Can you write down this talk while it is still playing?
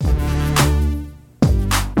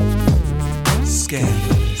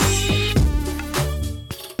Scandalous,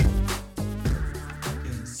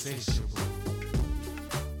 insatiable,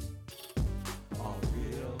 all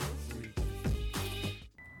real freaky.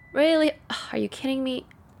 Really? Ugh, are you kidding me?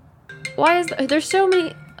 Why is there's so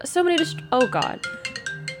many oh god.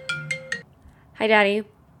 Hi Daddy.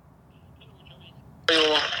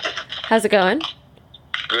 Hello. How's it going?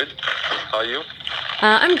 Good. How are you?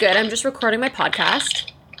 I'm good. I'm just recording my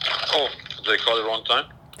podcast. Oh, did I call the wrong time?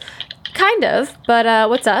 Kind of, but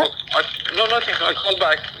what's up? No, nothing. I called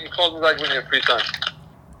back. You called me back when you have free time.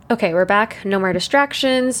 Okay, we're back. No more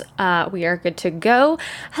distractions. We are good to go.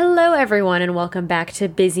 Hello, everyone, and welcome back to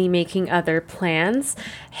Busy Making Other Plans.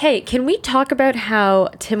 Hey, can we talk about how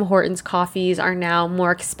Tim Hortons coffees are now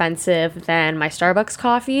more expensive than my Starbucks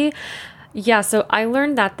coffee? Yeah, so I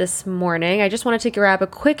learned that this morning. I just wanted to grab a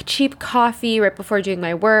quick, cheap coffee right before doing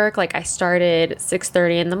my work. Like, I started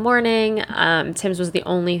 6:30 in the morning. Tim's was the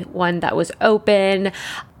only one that was open.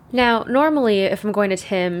 Now, normally, if I'm going to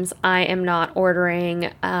Tim's, I am not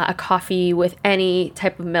ordering a coffee with any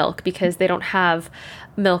type of milk because they don't have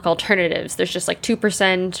milk alternatives. There's just like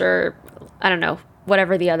 2% or, I don't know,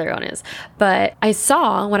 whatever the other one is. But I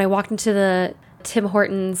saw when I walked into the Tim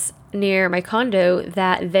Hortons near my condo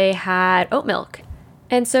that they had oat milk.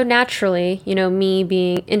 And so naturally, me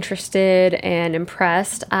being interested and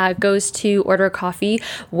impressed, goes to order a coffee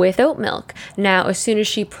with oat milk. Now, as soon as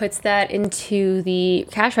she puts that into the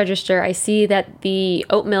cash register, I see that the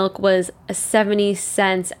oat milk was 70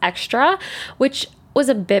 cents extra, which was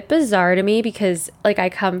a bit bizarre to me because, I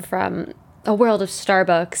come from a world of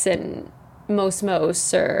Starbucks and Most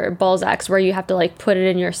or Balzac's where you have to, put it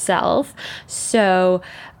in yourself. So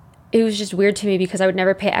it was just weird to me because I would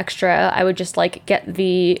never pay extra. I would just get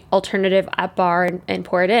the alternative at bar and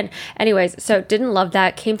pour it in. Anyways, so didn't love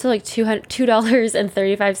that. Came to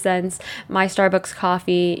 $2.35. My Starbucks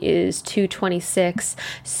coffee is $2.26.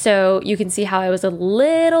 So you can see how I was a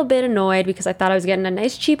little bit annoyed because I thought I was getting a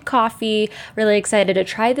nice cheap coffee. Really excited to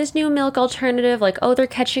try this new milk alternative. They're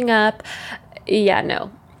catching up. Yeah, no,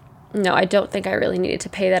 I don't think I really needed to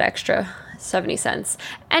pay that extra 70 cents.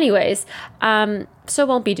 Anyways, so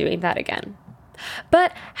won't be doing that again.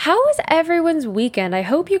 But how was everyone's weekend? I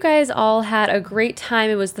hope you guys all had a great time.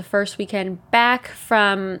 It was the first weekend back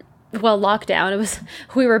from, lockdown.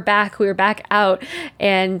 We were back out.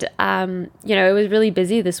 And, it was really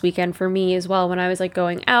busy this weekend for me as well when I was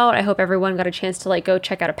going out. I hope everyone got a chance to go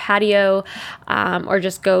check out a patio, or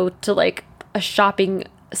just go to a shopping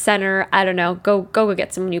center. I don't know, go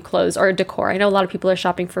get some new clothes or decor. I know a lot of people are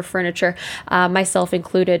shopping for furniture, myself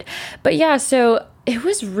included. But yeah, so it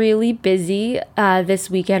was really busy this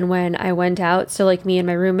weekend when I went out. So me and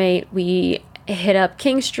my roommate, we hit up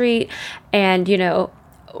King Street and,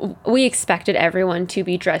 we expected everyone to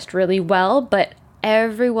be dressed really well, but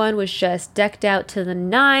everyone was just decked out to the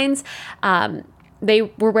nines. They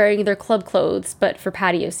were wearing their club clothes, but for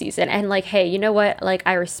patio season. And hey, you know what?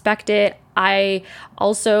 I respect it. I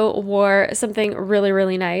also wore something really,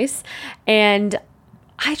 really nice. And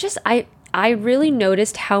I really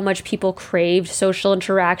noticed how much people craved social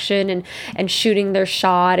interaction and shooting their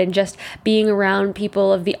shot and just being around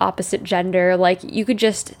people of the opposite gender. You could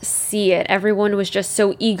just see it. Everyone was just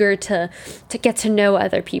so eager to get to know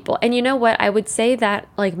other people. And you know what? I would say that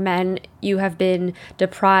men, you have been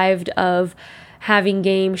deprived of having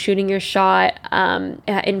game, shooting your shot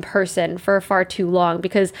in person for far too long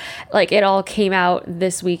because it all came out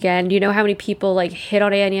this weekend. You know how many people hit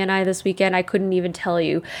on Anya and I this weekend? I couldn't even tell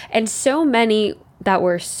you. And so many that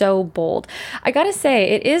were so bold. I gotta say,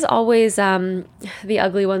 it is always the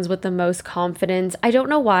ugly ones with the most confidence. I don't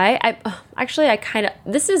know why.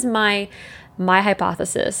 This is my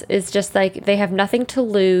hypothesis. It's just they have nothing to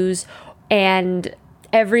lose and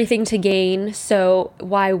everything to gain, so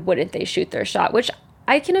why wouldn't they shoot their shot? Which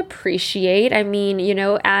I can appreciate. I mean,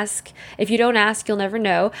 if you don't ask, you'll never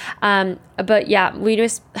know. But yeah,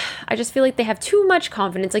 I just feel they have too much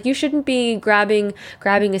confidence. You shouldn't be grabbing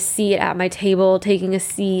a seat at my table, taking a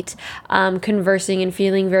seat, conversing and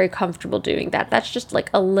feeling very comfortable doing that. That's just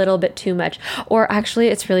a little bit too much. Or actually,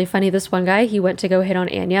 it's really funny. This one guy, he went to go hit on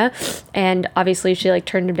Anya and obviously she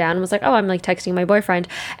turned him down and was oh, I'm texting my boyfriend.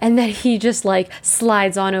 And then he just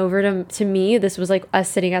slides on over to me. This was us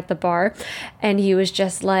sitting at the bar and he was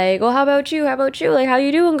just well, how about you? How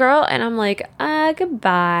you doing, girl? And I'm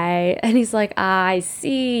goodbye. And he's I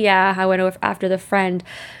see. Yeah, I went over after the friend.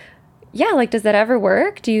 Yeah, does that ever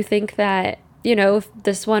work? Do you think that if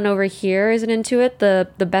this one over here isn't into it, the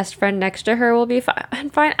best friend next to her will be fine.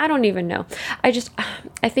 Fine. I don't even know.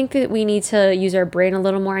 I think that we need to use our brain a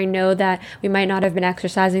little more. I know that we might not have been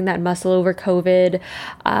exercising that muscle over COVID,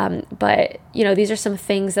 but these are some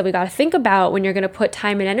things that we got to think about when you're going to put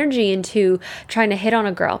time and energy into trying to hit on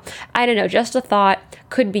a girl. I don't know. Just a thought,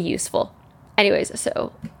 could be useful. Anyways,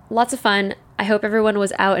 so lots of fun. I hope everyone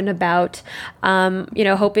was out and about,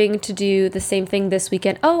 hoping to do the same thing this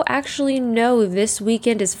weekend. Oh, actually, no, this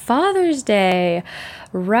weekend is Father's Day.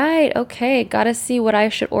 Right. Okay. Got to see what I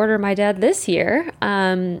should order my dad this year.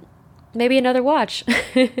 Maybe another watch.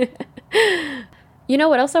 You know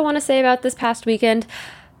what else I want to say about this past weekend?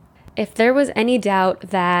 If there was any doubt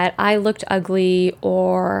that I looked ugly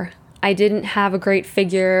or I didn't have a great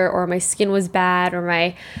figure or my skin was bad or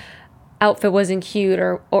my outfit wasn't cute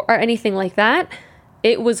or anything like that,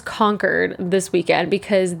 it was conquered this weekend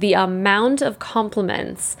because the amount of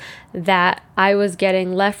compliments that I was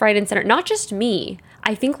getting left, right, and center, not just me,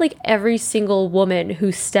 I think like every single woman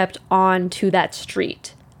who stepped onto that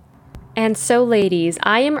street. And so ladies,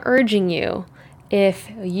 I am urging you,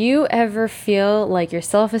 if you ever feel like your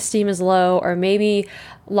self-esteem is low or maybe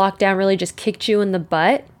lockdown really just kicked you in the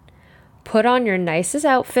butt, put on your nicest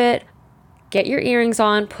outfit, get your earrings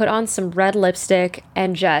on, put on some red lipstick,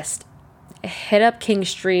 and just hit up King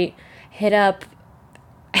Street, hit up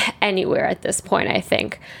anywhere at this point, I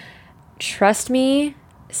think. Trust me,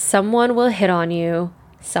 someone will hit on you.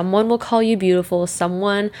 Someone will call you beautiful.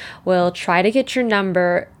 Someone will try to get your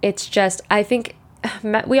number. It's just, I think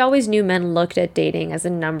we always knew men looked at dating as a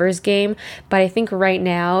numbers game, but I think right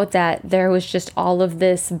now that there was just all of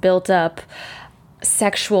this built up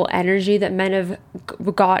sexual energy that men have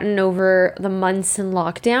gotten over the months in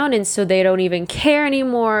lockdown, and so they don't even care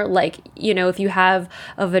anymore. Like, if you have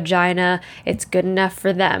a vagina, it's good enough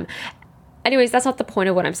for them. Anyways, that's not the point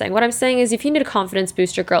of what I'm saying. What I'm saying is if you need a confidence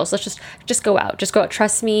booster, girls, let's just go out. Just go out.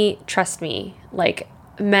 Trust me. Like,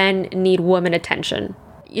 men need woman attention.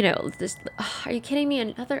 Are you kidding me?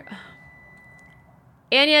 Another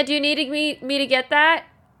Anya, do you need me to get that?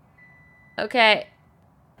 Okay.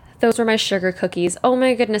 Those were my sugar cookies. Oh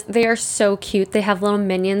my goodness, they are so cute. They have little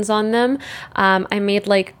minions on them. I made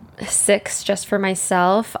like 6 just for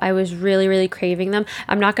myself. I was really, really craving them.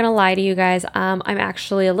 I'm not gonna lie to you guys. I'm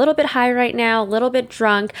actually a little bit high right now, a little bit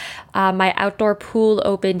drunk. My outdoor pool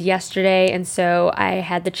opened yesterday, and so I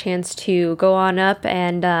had the chance to go on up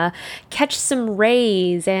and catch some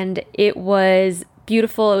rays, and it was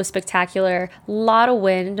beautiful. It was spectacular. A lot of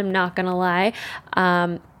wind, I'm not gonna lie.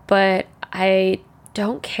 But I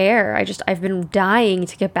don't care. I've been dying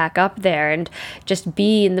to get back up there and just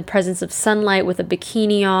be in the presence of sunlight with a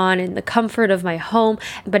bikini on in the comfort of my home.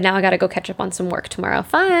 But now I gotta go catch up on some work tomorrow.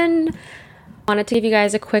 Fun! Wanted to give you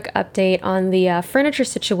guys a quick update on the furniture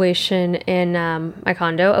situation in my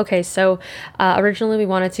condo. Okay, so originally we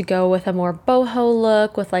wanted to go with a more boho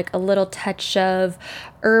look with like a little touch of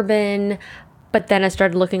urban, but then it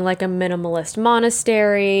started looking like a minimalist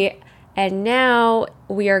monastery. And now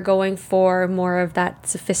we are going for more of that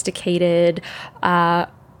sophisticated,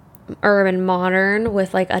 urban modern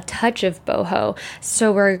with like a touch of boho.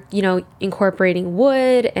 So we're, incorporating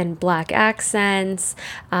wood and black accents,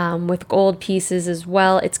 with gold pieces as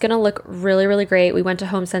well. It's going to look really, really great. We went to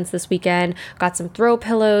HomeSense this weekend, got some throw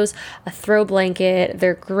pillows, a throw blanket.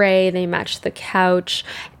 They're gray. They match the couch.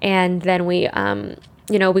 And then we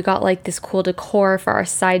got like this cool decor for our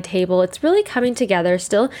side table. It's really coming together.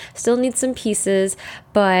 Still needs some pieces,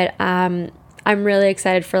 but I'm really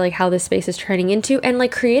excited for like how this space is turning into. And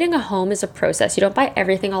like creating a home is a process. You don't buy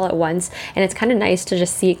everything all at once, and it's kind of nice to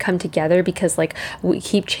just see it come together because like we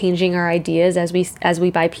keep changing our ideas as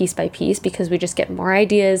we buy piece by piece, because we just get more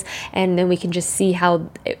ideas and then we can just see how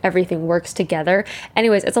everything works together.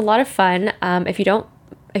 Anyways, it's a lot of fun. If you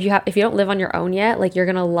don't live on your own yet, like you're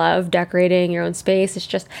gonna love decorating your own space. It's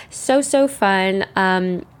just so fun.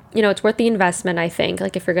 It's worth the investment, I think,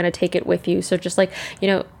 like if you're gonna take it with you. So just like,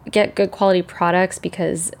 get good quality products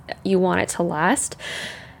because you want it to last.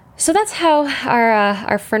 So that's how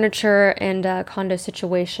our furniture and condo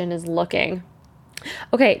situation is looking.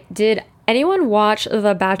 Okay, did anyone watch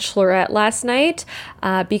The Bachelorette last night?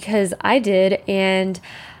 Because I did, and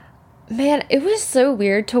man, it was so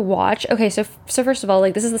weird to watch. Okay, so first of all,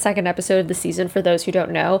 like this is the second episode of the season for those who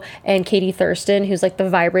don't know, and Katie Thurston, who's like the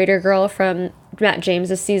vibrator girl from Matt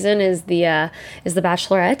James's season, is the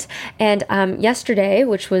Bachelorette. And yesterday,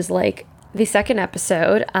 which was like the second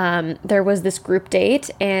episode, there was this group date,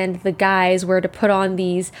 and the guys were to put on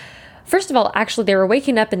these. First of all, actually, they were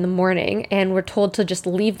waking up in the morning and were told to just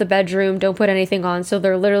leave the bedroom, don't put anything on. So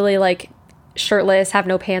they're literally like shirtless, have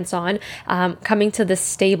no pants on, coming to this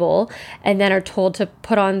stable, and then are told to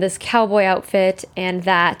put on this cowboy outfit and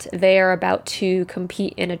that they are about to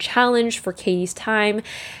compete in a challenge for Katie's time.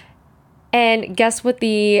 And guess what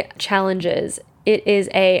the challenge is? It is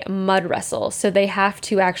a mud wrestle. So they have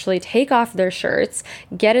to actually take off their shirts,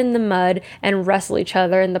 get in the mud, and wrestle each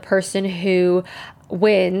other. And the person who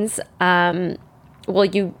wins, well,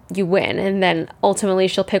 you win, and then ultimately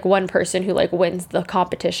she'll pick one person who like wins the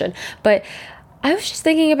competition. But I was just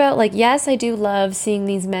thinking about like, yes, I do love seeing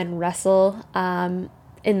these men wrestle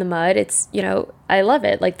in the mud. It's, you know, I love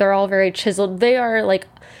it. Like, they're all very chiseled. They are like,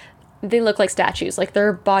 they look like statues. Like,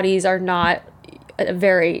 their bodies are not a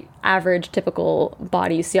very average, typical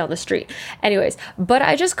body you see on the street. Anyways, but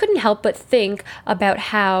I just couldn't help but think about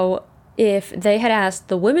how if they had asked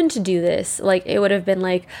the women to do this, like, it would have been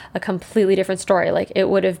like a completely different story. Like, it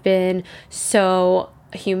would have been so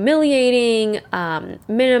humiliating,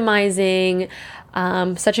 minimizing,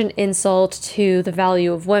 such an insult to the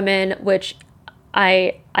value of women, which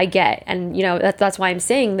I get. And, you know, that's why I'm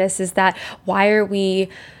saying this, is that why are we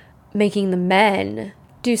making the men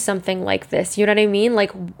do something like this? You know what I mean?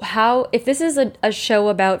 Like, how, if this is a show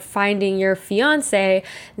about finding your fiance,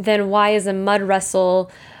 then why is a mud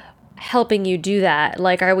wrestle helping you do that?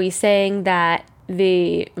 Like, are we saying that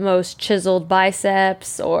the most chiseled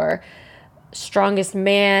biceps or strongest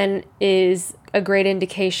man is a great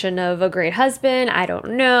indication of a great husband? I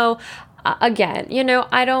don't know. Again, you know,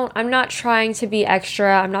 I'm not trying to be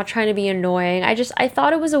extra. I'm not trying to be annoying. I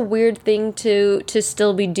thought it was a weird thing to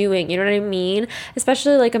still be doing. You know what I mean?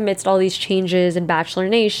 Especially like amidst all these changes in Bachelor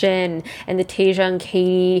Nation and the Tayshia and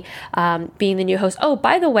Katie being the new host. Oh,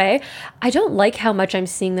 by the way, I don't like how much I'm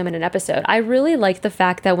seeing them in an episode. I really like the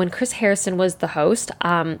fact that when Chris Harrison was the host,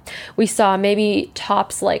 we saw maybe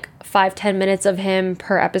tops like 5-10 minutes of him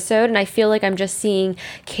per episode. And I feel like I'm just seeing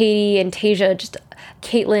Katie and Tayshia,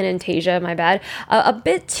 Caitlyn and Tayshia, my bad, a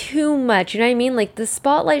bit too much. You know what I mean? Like, the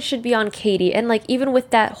spotlight should be on Katie. And like, even with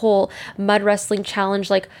that whole mud wrestling challenge,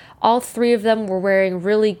 like, all three of them were wearing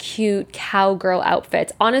really cute cowgirl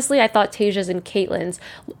outfits. Honestly, I thought Tayshia's and Caitlyn's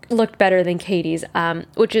looked better than Katie's,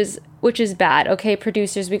 which is bad. Okay,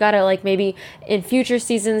 producers, we gotta like maybe in future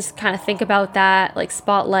seasons kind of think about that. Like,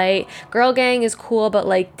 spotlight, Girl Gang is cool, but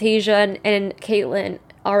like Tayshia and Caitlyn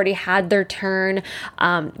already had their turn.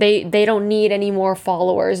 They don't need any more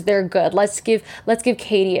followers. They're good. Let's give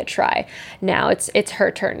Katie a try. Now it's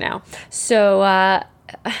her turn now. So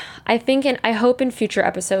I think, and I hope in future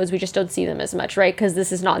episodes we just don't see them as much, right? Because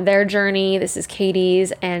this is not their journey. This is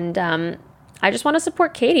Katie's, and I just want to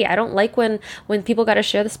support Katie. I don't like when people got to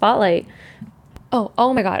share the spotlight.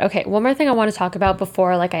 Oh my God. Okay. One more thing I want to talk about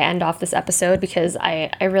before like I end off this episode, because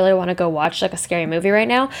I really want to go watch like a scary movie right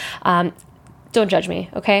now. Don't judge me,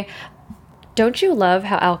 okay? Don't you love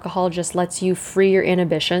how alcohol just lets you free your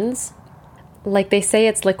inhibitions? Like, they say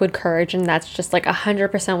it's liquid courage, and that's just like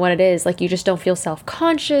 100% what it is. Like, you just don't feel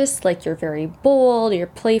self-conscious, like you're very bold, you're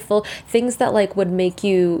playful, things that like would make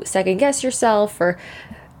you second guess yourself, or,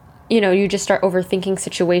 you know, you just start overthinking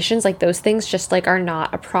situations. Like, those things just like are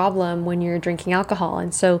not a problem when you're drinking alcohol.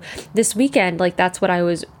 And so this weekend, like, that's what I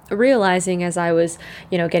was realizing as I was,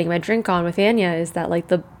 you know, getting my drink on with Anya, is that like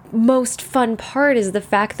the most fun part is the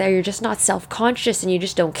fact that you're just not self-conscious and you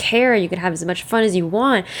just don't care. You can have as much fun as you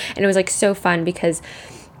want. And it was like so fun because,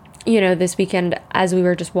 you know, this weekend as we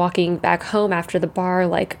were just walking back home after the bar,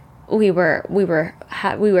 like we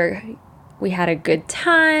had a good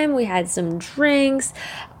time. We had some drinks,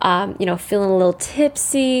 you know, feeling a little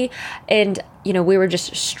tipsy, and you know, we were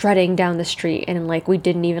just strutting down the street, and like we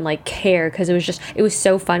didn't even like care, because it was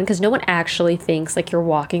so fun, because no one actually thinks like you're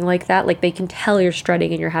walking like that. Like, they can tell you're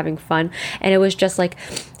strutting and you're having fun. And it was just like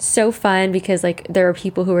so fun, because like there are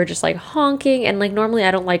people who are just like honking, and like normally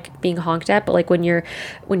I don't like being honked at, but like when you're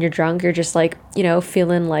drunk, you're just like, you know,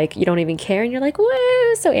 feeling like you don't even care, and you're like,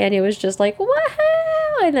 woo. So Anya was just like,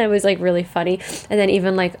 woohoo, and that was like really funny. And then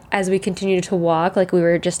even like as we continued to walk, like we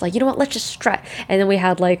were just like, you know what, let's just strut. And then we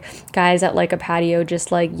had like guys at like a patio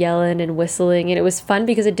just like yelling and whistling, and it was fun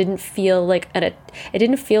because it didn't feel like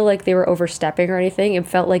they were overstepping or anything. It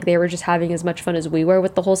felt like they were just having as much fun as we were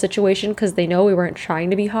with the whole situation, because they know we weren't trying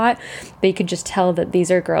to be hot. They could just tell that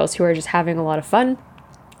these are girls who are just having a lot of fun.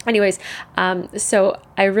 Anyways, so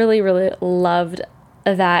I really, really loved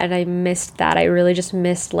that, and I missed that. I really just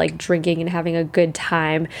missed like drinking and having a good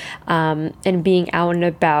time, and being out and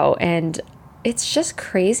about. And it's just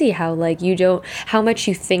crazy how like how much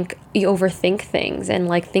you overthink things, and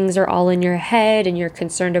like things are all in your head, and you're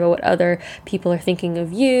concerned about what other people are thinking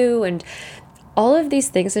of you, and all of these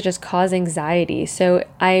things that just cause anxiety. So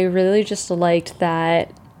I really just liked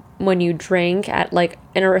that when you drink at like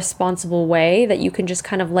in a responsible way, that you can just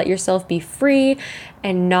kind of let yourself be free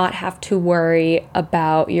and not have to worry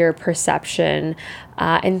about your perception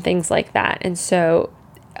and things like that. And so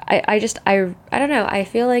I don't know. I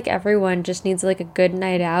feel like everyone just needs like a good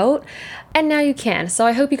night out, and now you can. So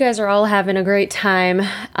I hope you guys are all having a great time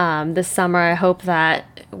this summer. I hope that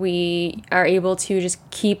we are able to just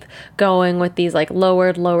keep going with these like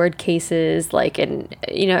lowered cases, like, and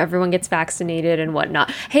you know, everyone gets vaccinated and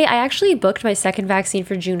whatnot. Hey, I actually booked my second vaccine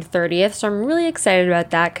for June 30th, so I'm really excited about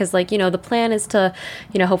that, because like, you know, the plan is to,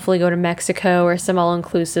 you know, hopefully go to Mexico or some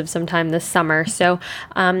all-inclusive sometime this summer. So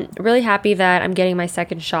really happy that I'm getting my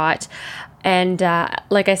second shot. And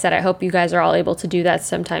like I said, I hope you guys are all able to do that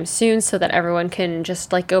sometime soon, so that everyone can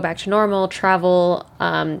just like go back to normal, travel,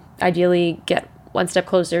 ideally get one step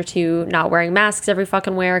closer to not wearing masks every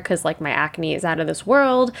fucking where, because like my acne is out of this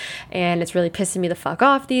world and it's really pissing me the fuck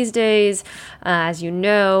off these days, as you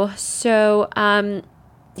know. So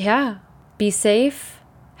yeah, be safe,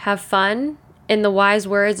 have fun. In the wise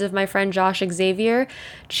words of my friend Josh Xavier,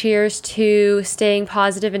 cheers to staying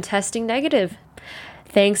positive and testing negative.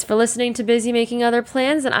 Thanks for listening to Busy Making Other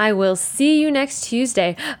Plans, and I will see you next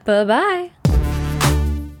Tuesday. Bye-bye.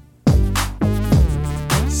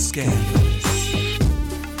 Scandalous.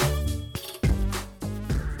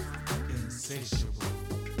 Insatiable.